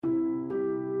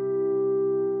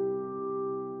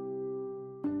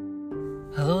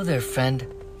Hello there, friend.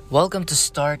 Welcome to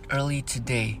Start Early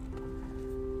Today.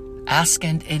 Ask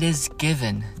and it is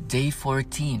given, day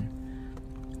 14.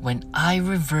 When I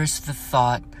reverse the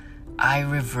thought, I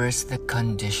reverse the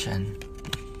condition.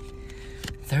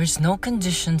 There is no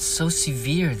condition so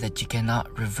severe that you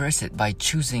cannot reverse it by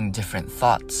choosing different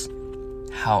thoughts.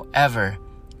 However,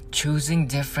 choosing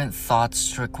different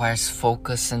thoughts requires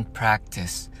focus and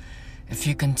practice. If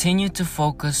you continue to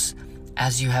focus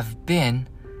as you have been,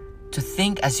 to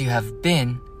think as you have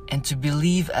been, and to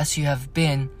believe as you have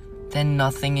been, then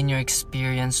nothing in your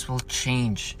experience will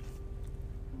change.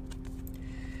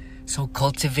 So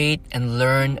cultivate and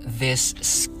learn this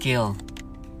skill.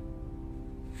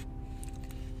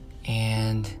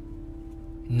 And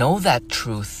know that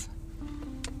truth.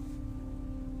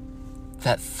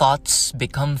 That thoughts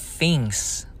become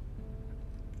things.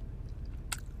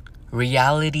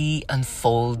 Reality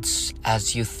unfolds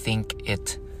as you think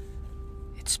it.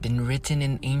 It's been written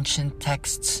in ancient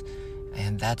texts,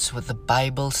 and that's what the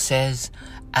Bible says.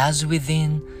 As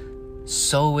within,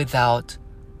 so without.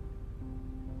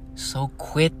 So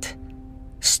quit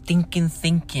stinking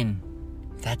thinking.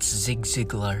 That's Zig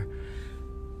Ziglar.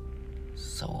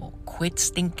 So quit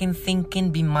stinking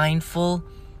thinking. Be mindful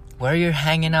where you're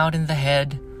hanging out in the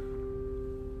head.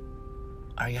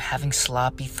 Are you having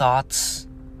sloppy thoughts?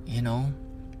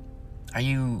 Are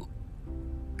you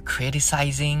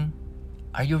criticizing?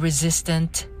 Are you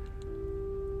resistant?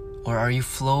 Or are you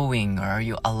flowing? Or are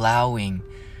you allowing?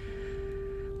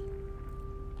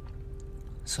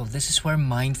 So this is where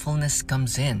mindfulness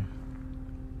comes in.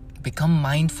 Become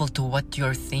mindful to what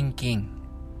you're thinking.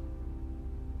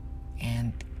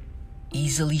 And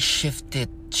easily shift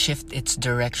its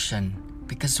direction.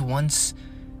 Because once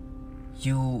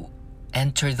you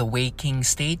enter the waking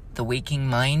state, the waking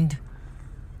mind,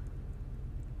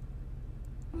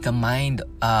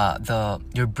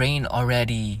 your brain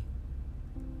already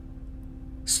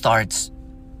starts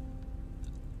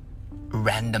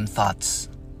random thoughts.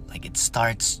 Like it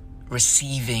starts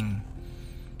receiving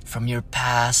from your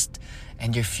past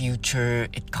and your future.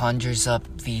 It conjures up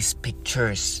these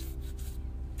pictures.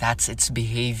 That's its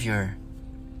behavior.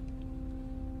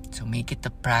 So make it a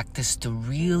practice to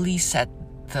really set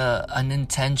an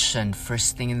intention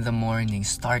first thing in the morning.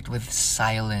 Start with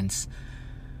silence.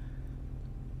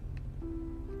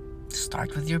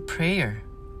 Start with your prayer.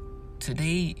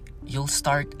 Today, you'll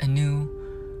start anew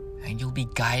and you'll be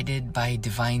guided by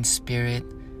Divine Spirit.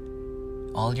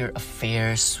 All your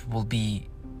affairs will be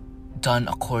done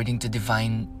according to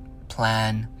divine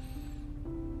plan.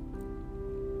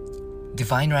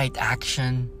 Divine right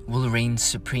action will reign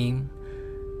supreme.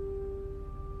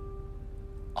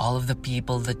 All of the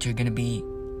people that you're going to be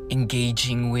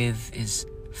engaging with is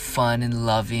fun and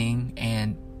loving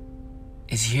and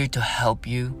is here to help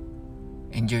you,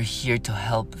 and you're here to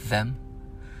help them.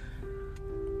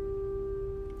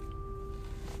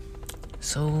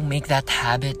 So make that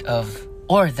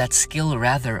that skill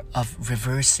of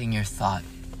reversing your thought.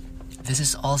 This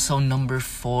is also number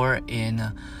 4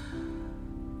 in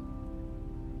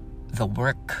The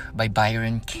Work by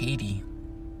Byron Katie.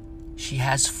 She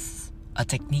has a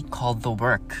technique called The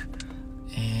Work,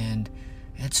 and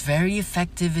it's very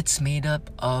effective. It's made up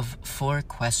of 4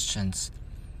 questions.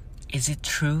 Is it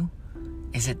true?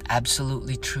 Is it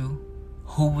absolutely true?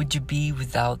 Who would you be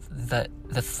without the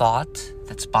thought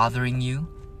that's bothering you?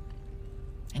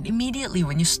 And immediately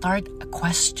when you start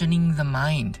questioning the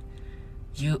mind,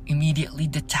 you immediately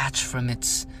detach from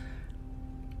its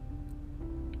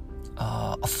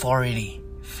authority,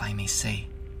 if I may say.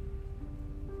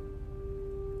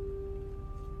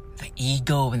 The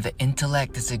ego and the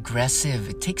intellect is aggressive.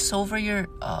 It takes over your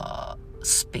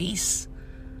space.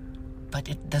 But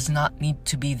it does not need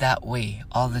to be that way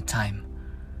all the time.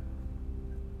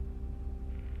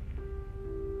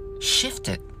 Shift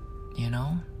it,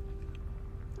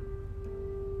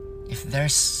 If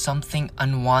there's something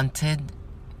unwanted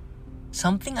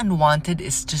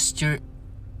is just your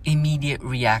immediate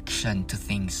reaction to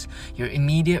things, your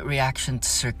immediate reaction to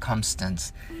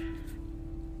circumstance.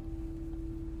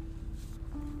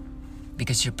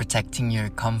 Because you're protecting your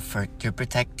comfort, you're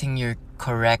protecting your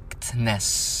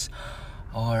correctness,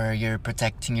 or you're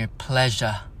protecting your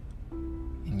pleasure,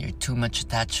 and you're too much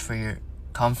attached for your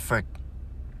comfort.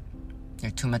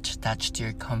 You're too much attached to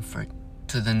your comfort,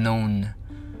 to the known.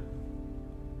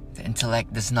 The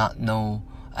intellect does not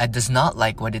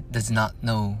like what it does not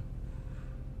know.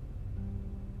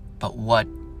 But what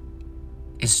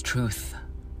is truth,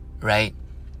 right?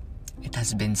 It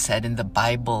has been said in the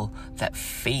Bible that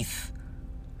faith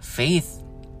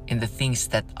in the things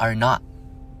that are not.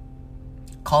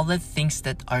 Call it things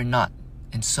that are not,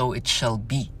 and so it shall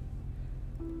be.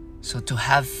 So to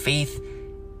have faith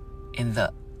in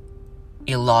the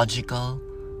illogical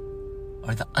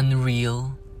or the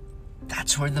unreal,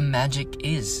 that's where the magic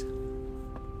is.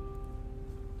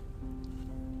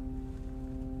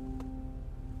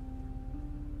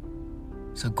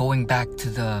 So going back to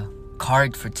the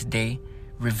card for today,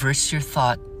 reverse your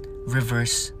thought,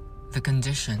 reverse the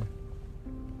condition.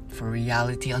 For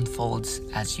reality unfolds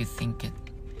as you think it.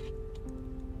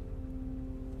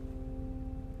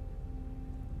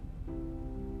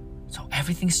 So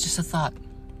everything's just a thought.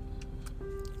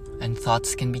 And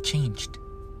thoughts can be changed.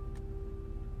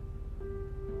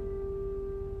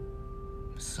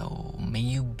 So may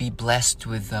you be blessed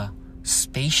with the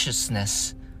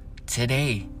spaciousness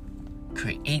today.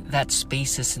 Create that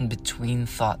spaces in between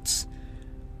thoughts.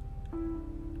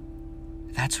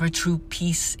 That's where true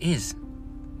peace is.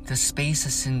 The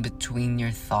spaces in between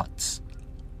your thoughts.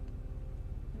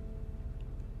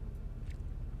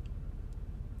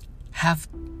 Have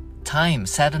time,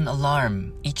 set an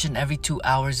alarm. Each and every 2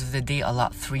 hours of the day,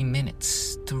 allot 3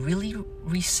 minutes to really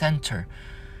recenter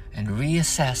and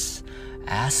reassess.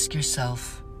 Ask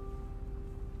yourself,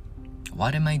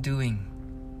 what am I doing?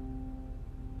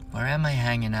 Where am I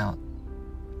hanging out?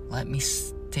 Let me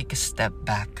take a step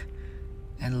back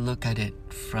and look at it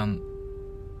from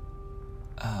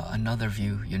another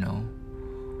view,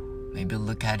 Maybe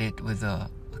look at it with a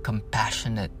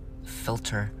compassionate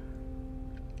filter.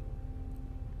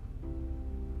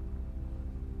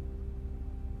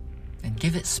 And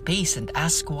give it space and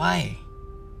ask why.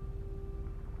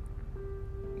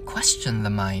 Question the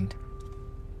mind.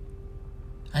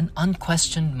 An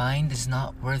unquestioned mind is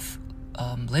not worth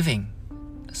living.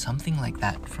 Something like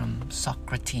that from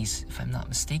Socrates, if I'm not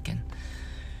mistaken.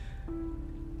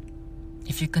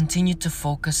 If you continue to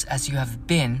focus as you have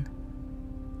been,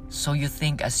 so you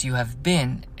think as you have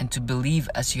been, and to believe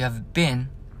as you have been,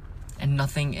 and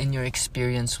nothing in your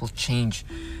experience will change.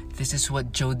 This is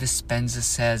what Joe Dispenza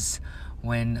says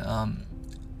when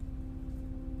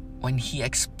he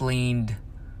explained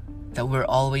that we're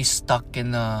always stuck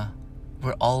in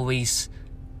we're always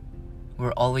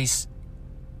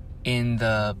in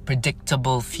the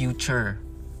predictable future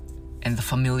and the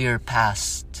familiar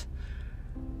past.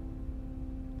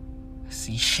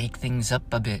 See, shake things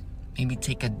up a bit. Maybe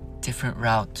take a different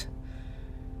route.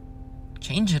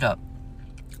 Change it up.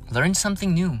 Learn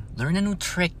something new. Learn a new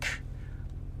trick.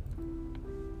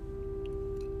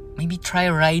 Maybe try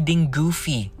riding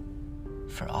Goofy.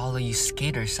 For all of you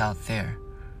skaters out there,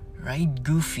 ride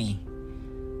Goofy.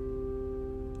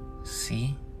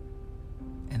 See?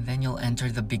 And then you'll enter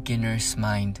the beginner's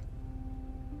mind.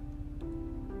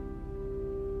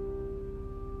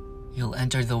 You'll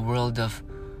enter the world of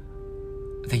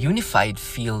the unified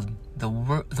field, the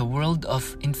world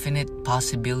of infinite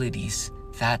possibilities.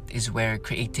 That is where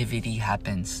creativity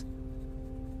happens.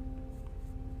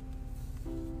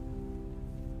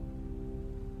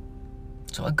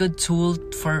 So a good tool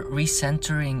for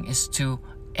recentering is to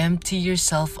empty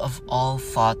yourself of all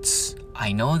thoughts.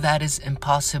 I know that is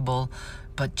impossible,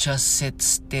 but just sit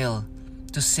still.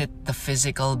 To sit the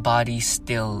physical body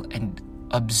still and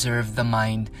observe the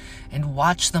mind and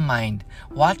watch the mind.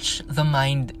 Watch the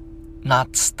mind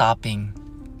not stopping.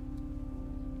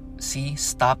 See,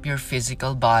 stop your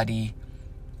physical body,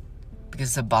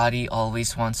 because the body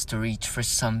always wants to reach for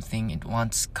something. It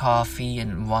wants coffee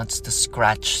and it wants to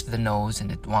scratch the nose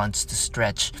and it wants to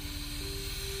stretch.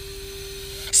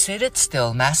 Sit it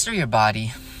still. Master your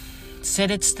body.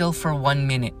 Sit it still for 1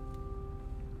 minute.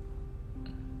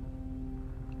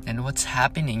 And what's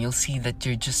happening? You'll see that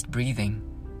you're just breathing.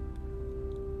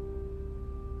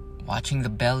 Watching the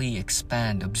belly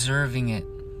expand, observing it,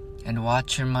 and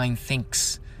watch your mind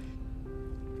thinks.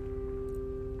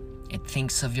 It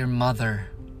thinks of your mother.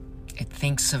 It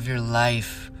thinks of your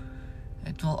life.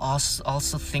 It will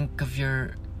also think of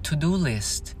your to-do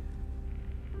list.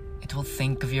 It will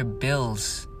think of your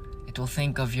bills. It will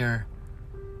think of your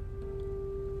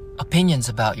opinions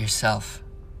about yourself.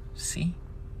 See?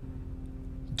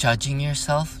 Judging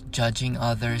yourself, judging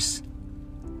others.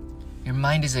 Your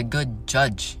mind is a good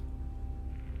judge.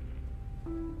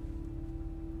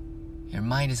 Your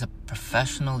mind is a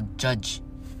professional judge.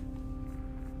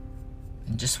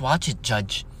 And just watch it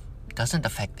judge. It doesn't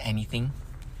affect anything.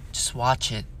 Just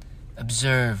watch it,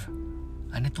 observe,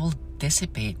 and it will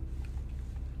dissipate.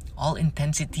 All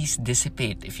intensities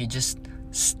dissipate if you just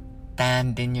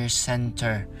stand in your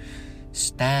center.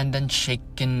 Stand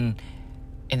unshaken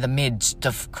in the midst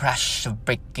of crash of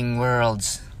breaking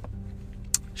worlds.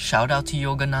 Shout out to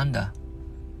Yogananda.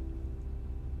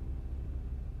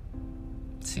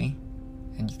 See?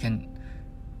 And you can,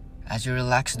 as you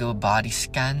relax, do a body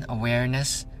scan,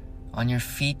 awareness On your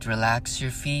feet, relax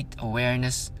your feet.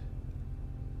 Awareness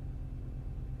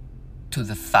to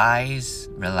the thighs.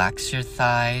 Relax your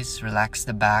thighs. Relax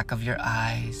the back of your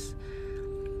eyes.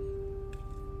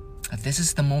 This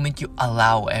is the moment you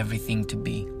allow everything to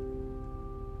be.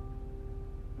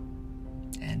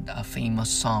 And a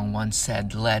famous song once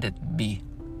said, "Let it be."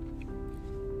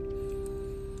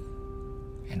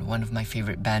 And one of my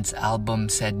favorite band's album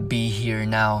said, "Be here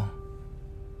now."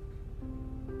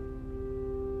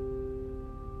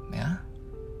 Yeah?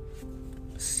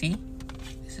 See?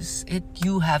 This is it,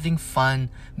 you having fun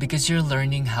because you're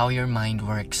learning how your mind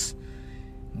works.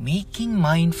 Making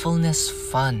mindfulness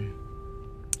fun.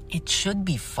 It should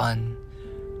be fun.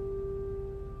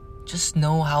 Just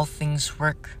know how things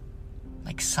work.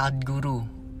 Like Sadhguru,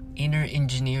 inner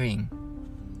engineering.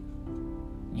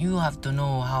 You have to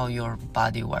know how your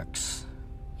body works.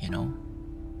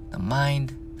 The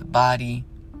mind, the body,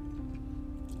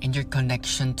 and your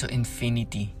connection to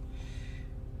infinity.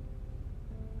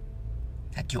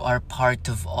 That you are part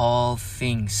of all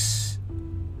things.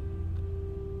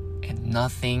 And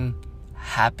nothing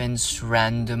happens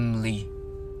randomly.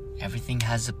 Everything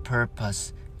has a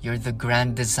purpose. You're the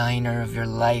grand designer of your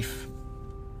life.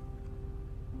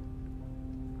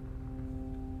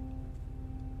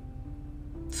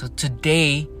 So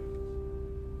today,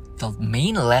 the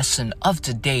main lesson of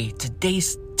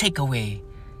today's takeaway,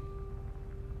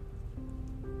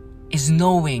 is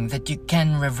knowing that you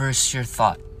can reverse your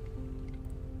thought.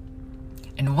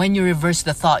 And when you reverse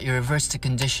the thought, you reverse the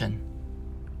condition.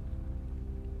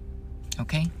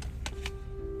 Okay?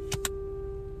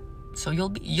 So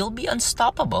you'll be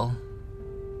unstoppable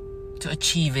to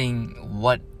achieving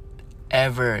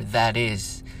whatever that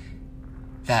is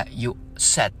that you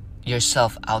set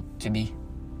yourself out to be,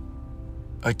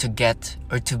 or to get,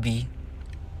 or to be.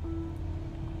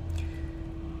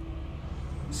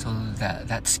 So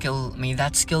that skill, may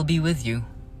that skill be with you.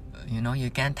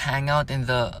 You can't hang out in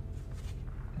the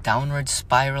downward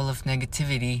spiral of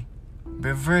negativity.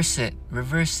 Reverse it.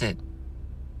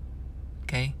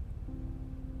 Okay?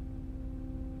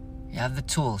 You have the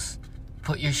tools.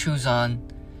 Put your shoes on,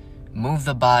 move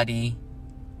the body,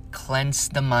 cleanse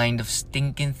the mind of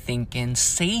stinking thinking,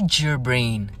 sage your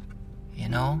brain,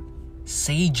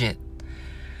 sage it.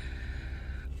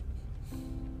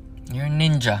 You're a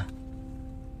ninja.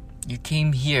 You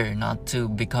came here not to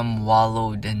become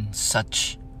wallowed in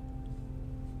such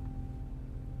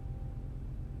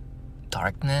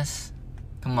darkness.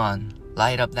 Come on,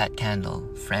 light up that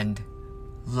candle, friend.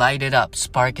 Light it up,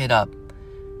 spark it up.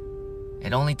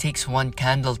 It only takes one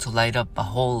candle to light up a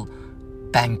whole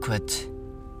banquet.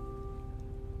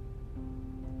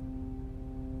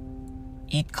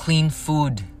 Eat clean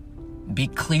food. Be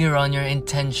clear on your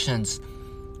intentions.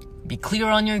 Be clear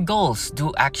on your goals.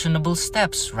 Do actionable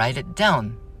steps. Write it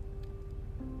down.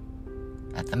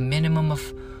 At the minimum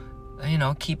of,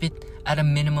 keep it at a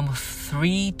minimum of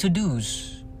 3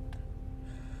 to-dos.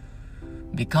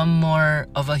 Become more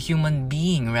of a human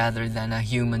being rather than a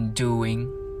human doing.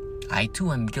 I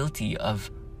too am guilty of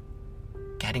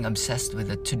getting obsessed with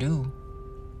a to-do.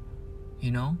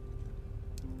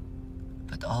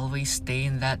 But always stay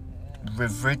in that,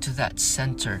 revert to that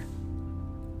center.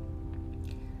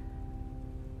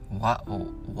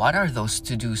 What are those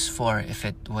to-dos for if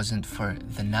it wasn't for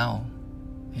the now?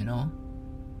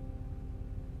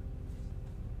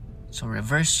 So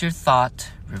reverse your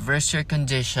thought, reverse your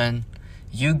condition.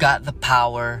 You got the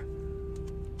power.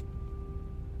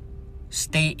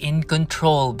 Stay in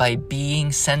control by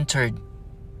being centered.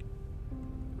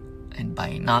 And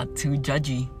by not too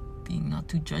judgy. Being not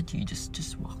too judgy.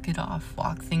 Just walk it off.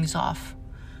 Walk things off.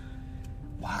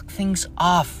 Walk things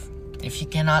off. If you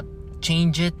cannot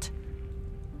change it,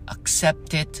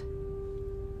 accept it,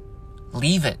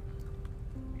 leave it.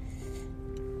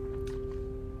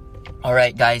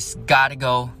 Alright guys, gotta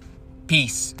go.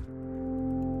 Peace.